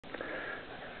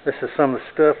This is some of the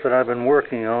stuff that I've been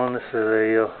working on. This is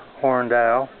a horned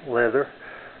owl, leather.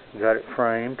 Got it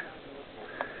framed.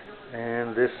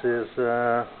 And this is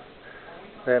that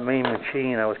mean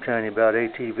machine I was telling you about,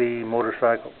 ATV,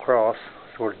 motorcycle cross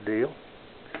sort of deal.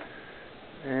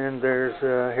 And there's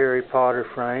Harry Potter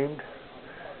framed.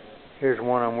 Here's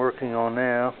one I'm working on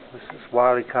now. This is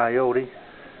Wylie Coyote.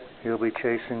 He'll be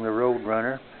chasing the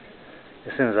Roadrunner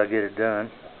as soon as I get it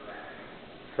done.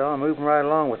 So I'm moving right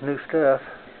along with new stuff.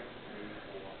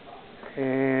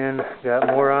 And got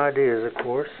more ideas, of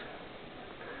course.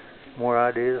 More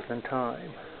ideas than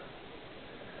time.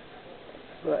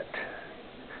 But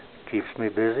keeps me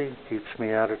busy, keeps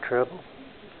me out of trouble.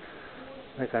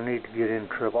 I think I need to get in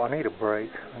trouble. I need a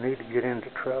break. I need to get into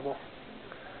trouble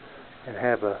and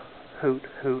have a hoot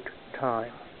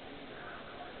time.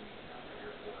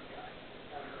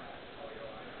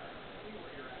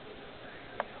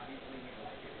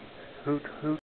 Hoot.